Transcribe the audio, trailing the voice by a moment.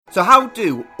So how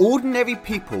do ordinary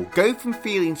people go from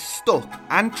feeling stuck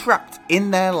and trapped in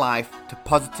their life to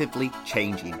positively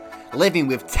changing, living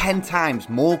with 10 times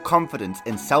more confidence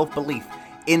and self-belief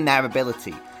in their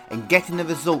ability and getting the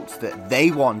results that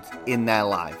they want in their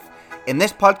life? In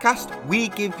this podcast, we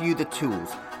give you the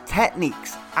tools,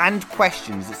 techniques and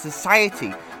questions that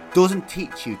society doesn't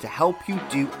teach you to help you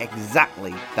do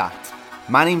exactly that.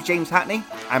 My name's James Hatney,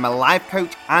 I'm a life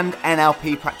coach and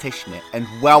NLP practitioner, and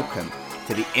welcome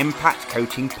to the Impact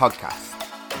Coaching Podcast.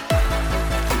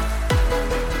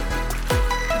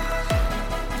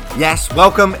 Yes,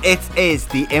 welcome. It is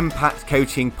the Impact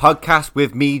Coaching Podcast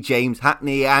with me, James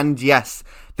Hatney, and yes,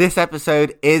 this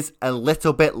episode is a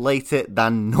little bit later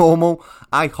than normal.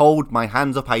 I hold my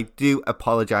hands up. I do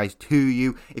apologise to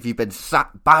you if you've been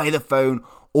sat by the phone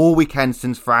all weekend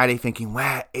since Friday thinking,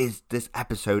 where is this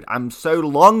episode? I'm so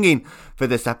longing for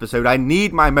this episode. I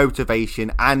need my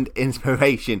motivation and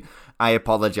inspiration. I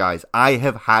apologise. I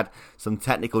have had some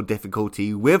technical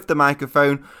difficulty with the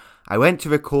microphone. I went to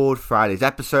record Friday's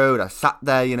episode. I sat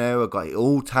there, I got it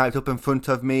all typed up in front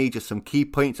of me, just some key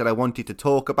points that I wanted to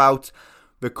talk about.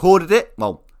 Recorded it.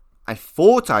 Well, I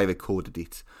thought I recorded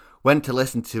it. Went to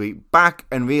listen to it back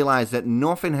and realised that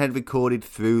nothing had recorded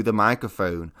through the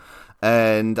microphone.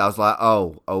 And I was like,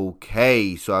 oh,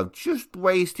 okay, so I've just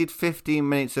wasted 15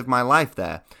 minutes of my life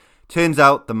there. Turns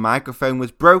out the microphone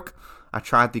was broke. I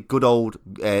tried the good old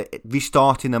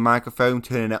restarting the microphone,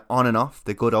 turning it on and off,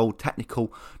 the good old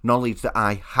technical knowledge that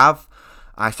I have.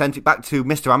 I sent it back to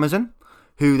Mr. Amazon,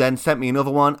 who then sent me another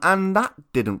one, and that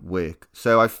didn't work.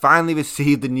 So I finally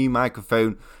received the new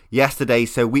microphone yesterday,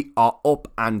 so we are up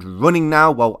and running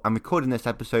now. Well, I'm recording this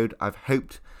episode. I'm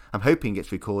hoping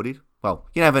it's recorded. Well,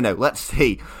 you never know. Let's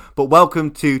see. But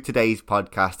welcome to today's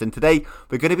podcast. And today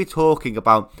we're going to be talking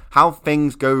about how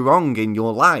things go wrong in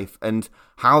your life and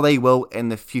how they will in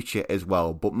the future as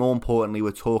well. But more importantly,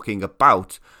 we're talking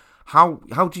about how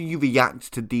do you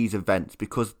react to these events,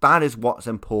 because that is what's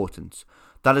important.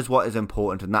 That is what is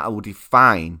important, and that will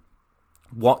define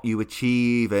what you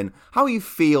achieve and how you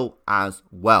feel as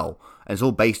well. And it's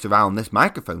all based around this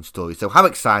microphone story. So how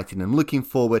exciting, and looking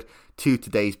forward to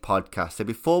today's podcast. So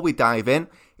before we dive in,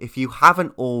 if you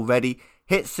haven't already,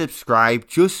 hit subscribe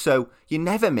just so you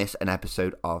never miss an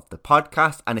episode of the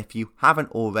podcast. And if you haven't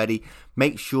already,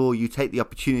 make sure you take the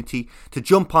opportunity to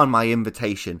jump on my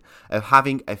invitation of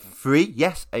having a free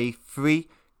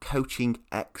coaching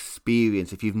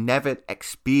experience. If you've never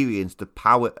experienced the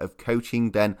power of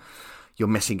coaching, then you're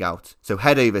missing out. So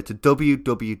head over to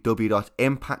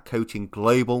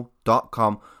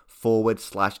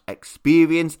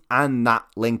www.impactcoachingglobal.com/experience, and that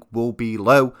link will be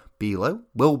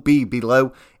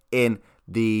below in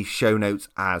the show notes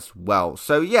as well.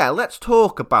 So yeah, let's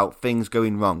talk about things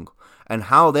going wrong and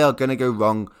how they are going to go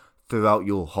wrong throughout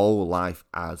your whole life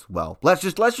as well. Let's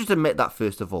just admit that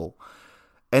first of all.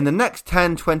 In the next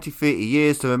 10, 20, 30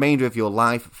 years, the remainder of your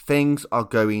life, things are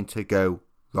going to go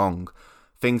wrong.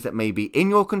 Things that may be in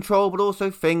your control, but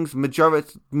also things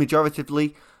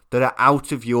majoritively that are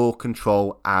out of your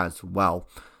control as well.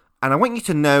 And I want you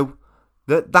to know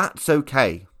that that's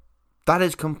okay. That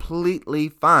is completely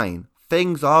fine.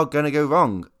 Things are going to go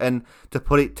wrong. And to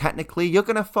put it technically, you're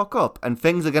going to fuck up. And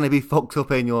things are going to be fucked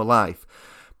up in your life.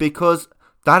 Because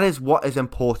that is what is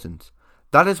important.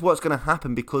 That is what's going to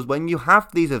happen, because when you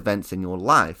have these events in your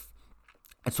life,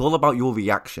 it's all about your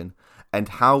reaction and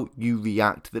how you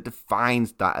react that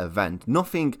defines that event.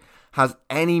 Nothing has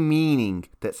any meaning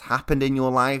that's happened in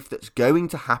your life, that's going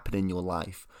to happen in your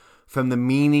life, from the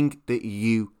meaning that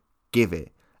you give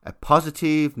it. A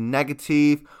positive,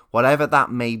 negative, whatever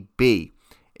that may be.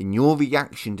 And your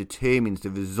reaction determines the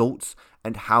results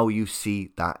and how you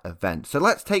see that event. So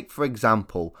let's take, for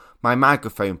example, my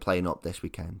microphone playing up this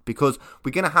weekend, because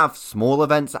we're going to have small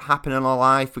events that happen in our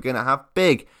life. We're going to have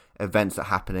big events that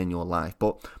happen in your life.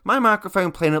 But my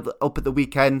microphone playing up at the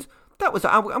weekend,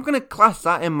 I'm going to class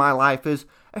that in my life as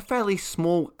a fairly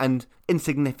small and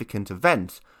insignificant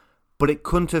event. But it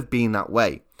couldn't have been that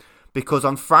way. Because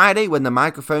on Friday, when the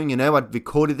microphone, I'd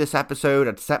recorded this episode,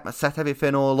 I'd set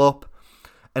everything all up.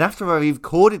 And after I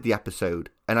recorded the episode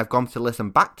and I've gone to listen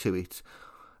back to it,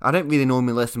 I don't really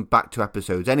normally listen back to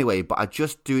episodes anyway, but I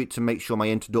just do it to make sure my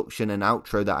introduction and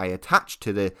outro that I attach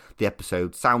to the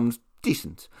episode sounds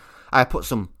decent. I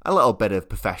put a little bit of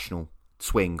professional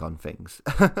swing on things.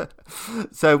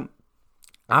 So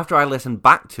after I listened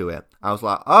back to it, I was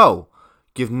like, oh,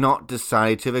 you've not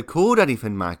decided to record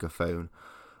anything, microphone.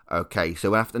 Okay,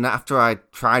 so after I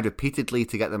tried repeatedly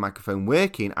to get the microphone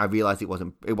working, I realised it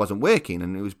wasn't working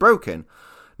and it was broken.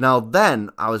 Now then,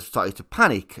 I was starting to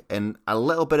panic, and a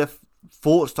little bit of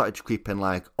thought started to creep in,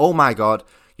 like, oh my god,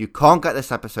 You can't get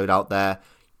this episode out there.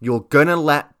 You're going to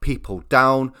let people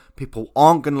down. People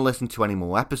aren't going to listen to any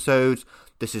more episodes.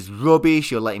 This is rubbish.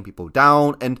 You're letting people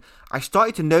down. And I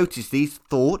started to notice these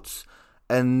thoughts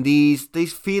and these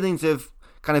feelings of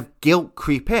kind of guilt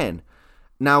creep in.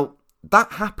 Now, that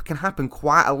can happen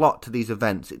quite a lot to these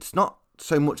events. It's not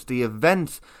so much the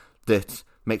event that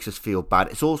makes us feel bad.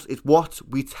 It's what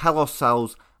we tell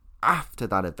ourselves after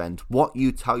that event. What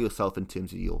you tell yourself in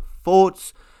terms of your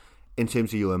thoughts, in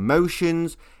terms of your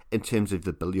emotions, in terms of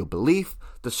your belief,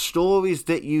 the stories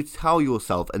that you tell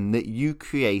yourself and that you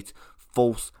create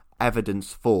false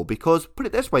evidence for. Because, put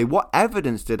it this way, what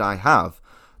evidence did I have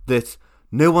that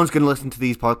no one's going to listen to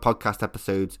these podcast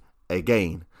episodes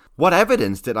again? What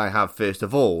evidence did I have, first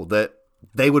of all, that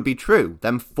they would be true?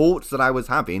 Them thoughts that I was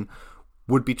having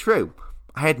would be true.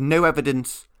 I had no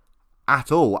evidence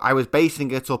at all. I was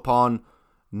basing it upon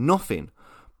nothing.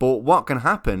 But what can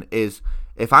happen is,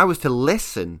 if I was to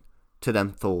listen to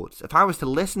them thoughts, if I was to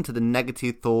listen to the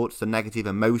negative thoughts, the negative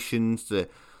emotions, the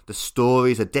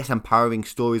stories, the disempowering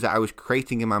stories that I was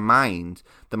creating in my mind,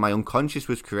 that my unconscious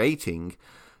was creating,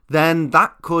 then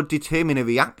that could determine a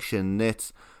reaction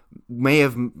that may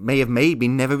have made me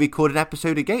never record an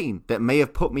episode again, that may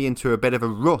have put me into a bit of a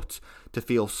rut, to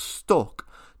feel stuck,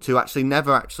 to actually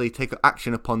never actually take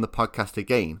action upon the podcast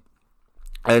again.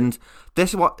 And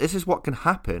this is what can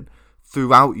happen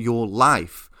throughout your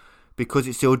life, because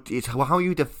it's how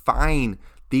you define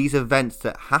these events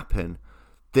that happen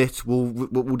that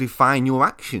will define your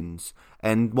actions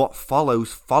and what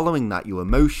follows following that, your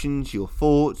emotions, your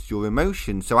thoughts, your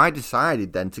emotions. So I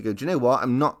decided then to go, do you know what?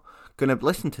 I'm not going to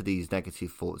listen to these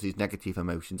negative thoughts, these negative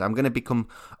emotions. I'm going to become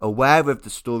aware of the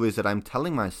stories that I'm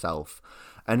telling myself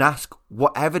and ask,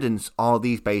 what evidence are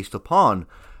these based upon?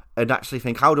 And actually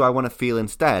think, how do I want to feel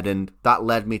instead? And that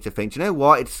led me to think, you know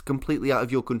what? It's completely out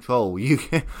of your control.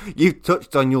 You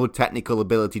touched on your technical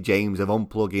ability, James, of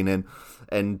unplugging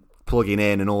and plugging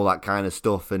in and all that kind of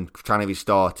stuff and trying to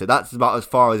restart it. That's about as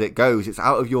far as it goes. It's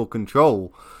out of your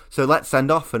control. So let's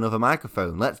send off another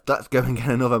microphone. Let's go and get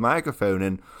another microphone.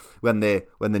 And when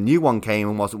the new one came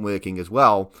and wasn't working as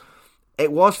well,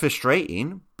 it was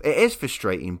frustrating. It is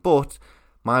frustrating, but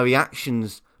my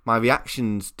reactions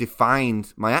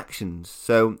defined my actions.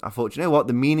 So I thought, you know what,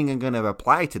 the meaning I'm going to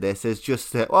apply to this is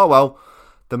just that, oh well,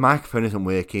 the microphone isn't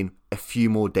working, a few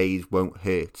more days won't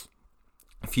hurt.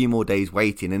 A few more days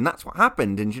waiting, and that's what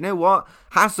happened. And you know what?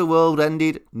 Has the world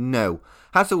ended? No.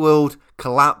 Has the world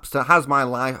collapsed? Has my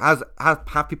life,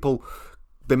 have people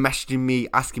been messaging me,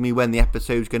 asking me when the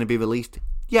episode's going to be released?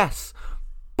 Yes.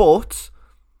 But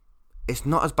it's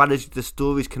not as bad as the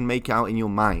stories can make out in your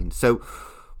mind. So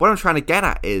what I'm trying to get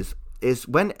at is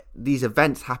when these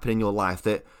events happen in your life,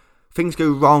 that things go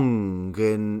wrong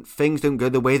and things don't go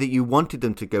the way that you wanted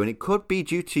them to go, and it could be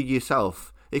due to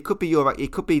yourself. It could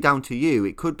be down to you.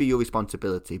 It could be your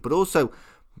responsibility, but also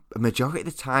a majority of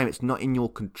the time it's not in your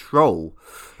control.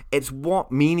 It's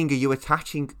what meaning are you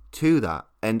attaching to that,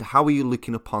 and how are you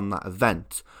looking upon that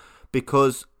event?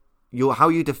 Because how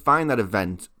you define that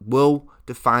event will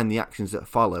define the actions that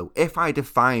follow. If I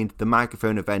defined the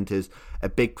microphone event as a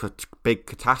big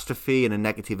catastrophe and a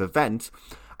negative event,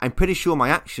 I'm pretty sure my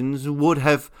actions would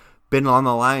have been along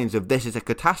the lines of, this is a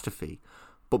catastrophe.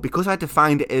 But because I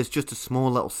defined it as just a small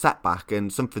little setback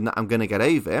and something that I'm going to get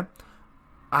over,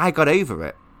 I got over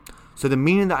it. So the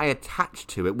meaning that I attached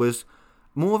to it was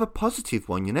more of a positive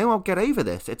one. I'll get over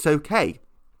this. It's okay.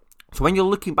 So when you're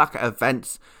looking back at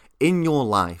events in your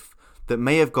life that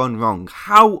may have gone wrong,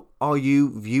 how are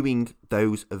you viewing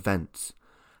those events?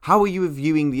 How are you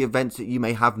viewing the events that you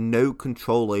may have no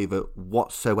control over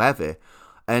whatsoever?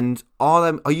 And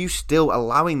are you still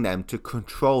allowing them to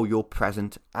control your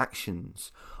present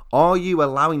actions? Are you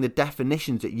allowing the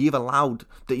definitions that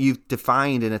you've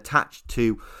defined and attached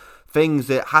to things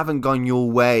that haven't gone your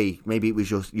way? Maybe it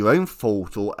was your own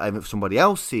fault, or if somebody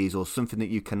else's, or something that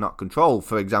you cannot control.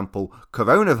 For example,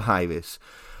 coronavirus.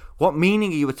 What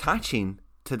meaning are you attaching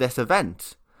to this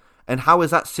event? And how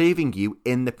is that serving you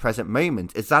in the present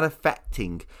moment? Is that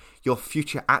affecting your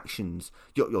future actions,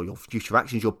 your future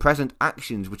actions, your present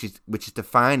actions, which is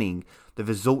defining the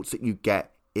results that you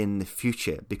get in the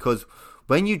future? Because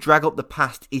when you drag up the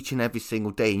past each and every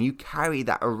single day and you carry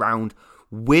that around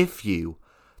with you,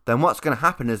 then what's going to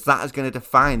happen is that is going to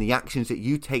define the actions that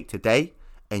you take today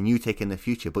and you take in the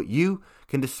future. But you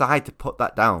can decide to put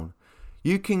that down.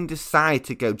 You can decide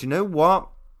to go, do you know what?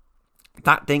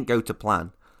 That didn't go to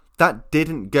plan. That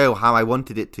didn't go how I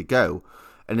wanted it to go.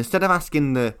 And instead of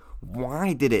asking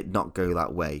why did it not go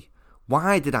that way?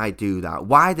 Why did I do that?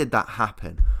 Why did that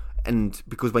happen? And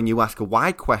because when you ask a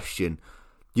why question,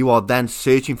 you are then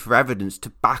searching for evidence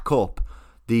to back up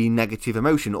the negative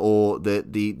emotion, or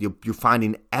you're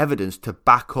finding evidence to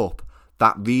back up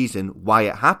that reason why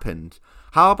it happened.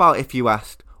 How about if you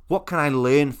asked, what can I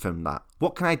learn from that?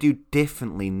 What can I do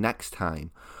differently next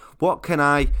time? What can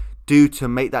I do to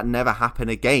make that never happen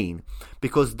again?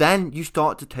 Because then you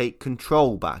start to take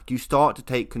control back. You start to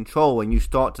take control, and you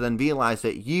start to then realize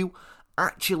that you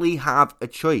actually have a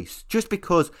choice. Just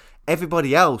because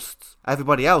everybody else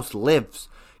lives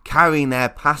carrying their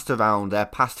past around, their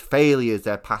past failures,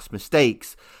 their past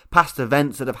mistakes, past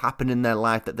events that have happened in their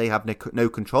life that they have no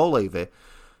control over,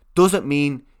 doesn't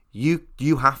mean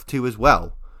you have to as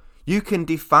well. You can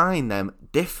define them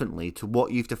differently to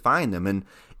what you've defined them. And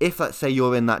if, let's say,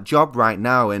 you're in that job right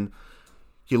now and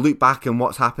you look back on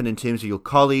what's happened in terms of your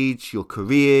college, your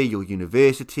career, your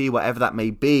university, whatever that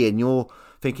may be, and you're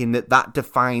thinking that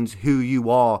defines who you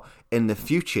are in the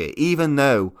future, even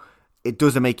though it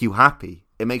doesn't make you happy,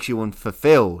 it makes you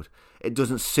unfulfilled, it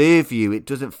doesn't serve you, it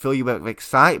doesn't fill you with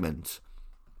excitement.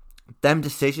 Them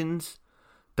decisions,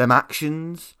 them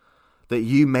actions that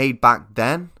you made back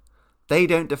then, they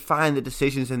don't define the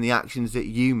decisions and the actions that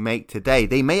you make today.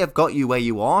 They may have got you where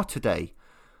you are today,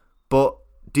 but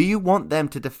do you want them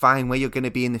to define where you're going to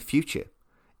be in the future?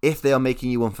 If they are making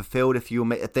you unfulfilled,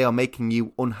 if they are making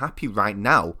you unhappy right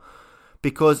now,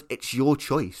 because it's your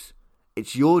choice.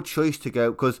 It's your choice to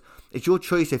go, because it's your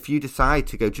choice if you decide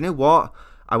to go, do you know what?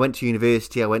 I went to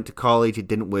university, I went to college, it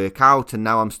didn't work out, and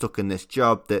now I'm stuck in this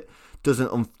job that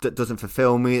doesn't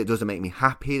fulfill me, that doesn't make me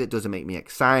happy, that doesn't make me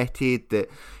excited, that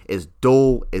is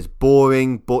dull, is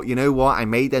boring, but you know what? I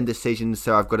made them decisions,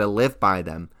 so I've got to live by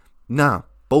them. No.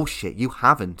 Bullshit, you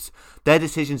haven't. They're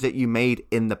decisions that you made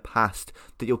in the past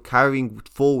that you're carrying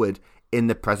forward in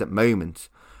the present moment.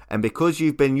 And because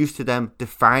you've been used to them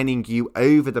defining you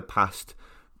over the past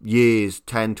years,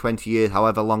 10, 20 years,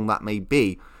 however long that may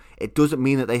be, it doesn't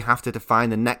mean that they have to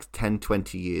define the next 10,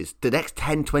 20 years. The next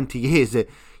 10, 20 years that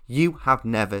you have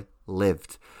never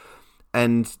lived.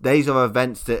 And these are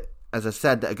events that, as I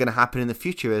said, that are going to happen in the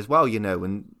future as well,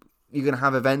 and you're going to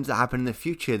have events that happen in the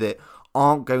future that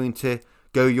aren't going to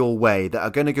go your way, that are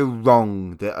going to go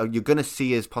wrong, you're going to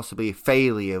see as possibly a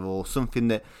failure or something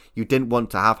that you didn't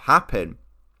want to have happen.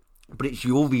 But it's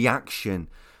your reaction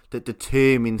that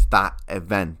determines that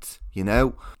event,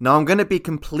 Now, I'm going to be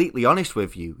completely honest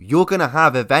with you. You're going to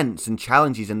have events and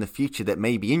challenges in the future that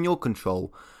may be in your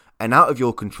control and out of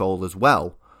your control as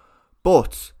well.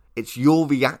 But it's your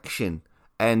reaction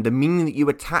and the meaning that you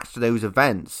attach to those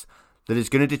events that is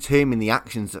going to determine the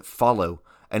actions that follow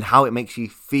and how it makes you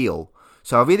feel.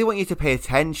 So I really want you to pay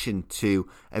attention to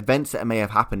events that may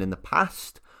have happened in the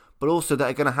past, but also that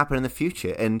are going to happen in the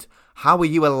future. And how are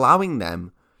you allowing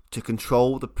them to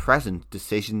control the present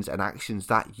decisions and actions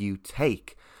that you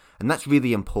take? And that's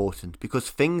really important, because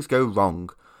things go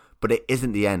wrong, but it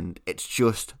isn't the end. It's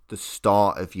just the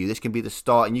start of you. This can be the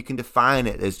start, and you can define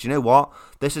it as, do you know what?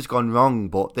 This has gone wrong,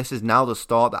 but this is now the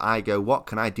start that I go, what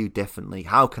can I do differently?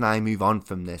 How can I move on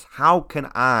from this? How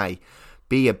can I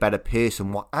be a better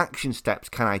person? What action steps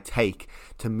can I take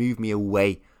to move me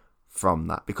away from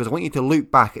that? Because I want you to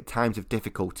look back at times of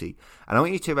difficulty, and I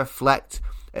want you to reflect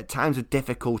at times of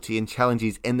difficulty and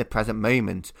challenges in the present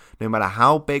moment, no matter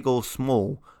how big or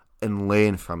small, and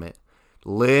learn from it.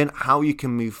 Learn how you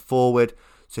can move forward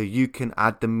so you can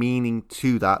add the meaning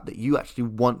to that you actually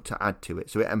want to add to it.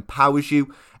 So it empowers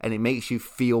you and it makes you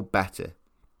feel better.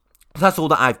 So that's all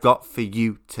that I've got for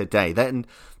you today. Then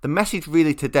the message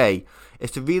really today is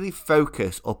to really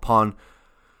focus upon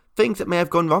things that may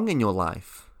have gone wrong in your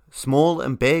life, small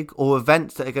and big, or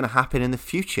events that are going to happen in the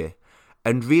future,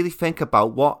 and really think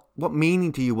about what meaning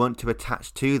do you want to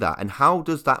attach to that, and how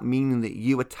does that meaning that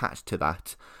you attach to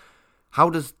that,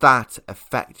 how does that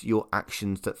affect your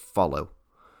actions that follow?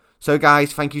 So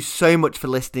guys, thank you so much for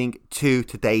listening to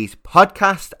today's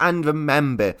podcast. And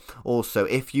remember also,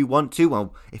 if you want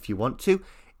to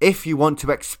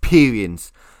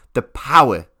experience the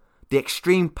power, the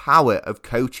extreme power of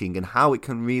coaching and how it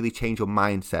can really change your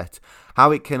mindset,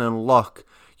 how it can unlock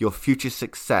your future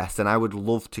success, then I would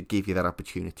love to give you that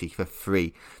opportunity for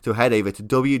free. So head over to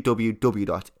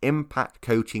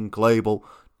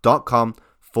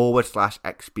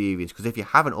www.impactcoachingglobal.com/experience, because if you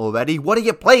haven't already, what are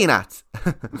you playing at?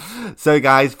 So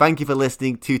guys, thank you for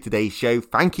listening to today's show.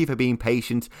 Thank you for being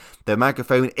patient. The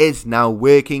microphone is now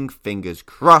working, fingers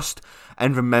crossed.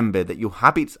 And remember that your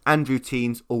habits and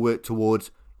routines will work towards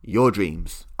your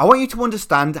dreams. I want you to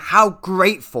understand how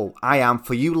grateful I am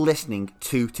for you listening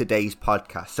to today's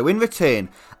podcast. So in return,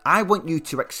 I want you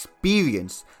to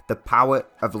experience the power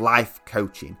of life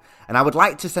coaching. And I would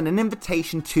like to send an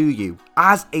invitation to you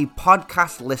as a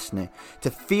podcast listener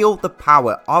to feel the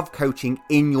power of coaching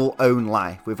in your own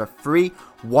life with a free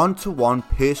one-to-one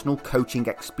personal coaching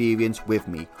experience with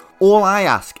me. All I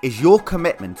ask is your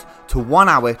commitment to 1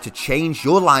 hour to change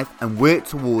your life and work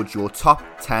towards your top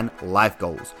 10 life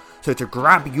goals. So to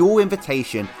grab your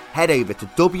invitation, head over to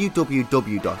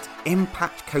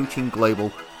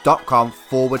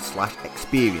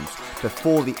www.impactcoachingglobal.com/experience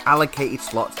before the allocated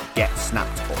slots get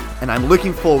snapped up. And I'm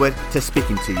looking forward to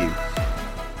speaking to you.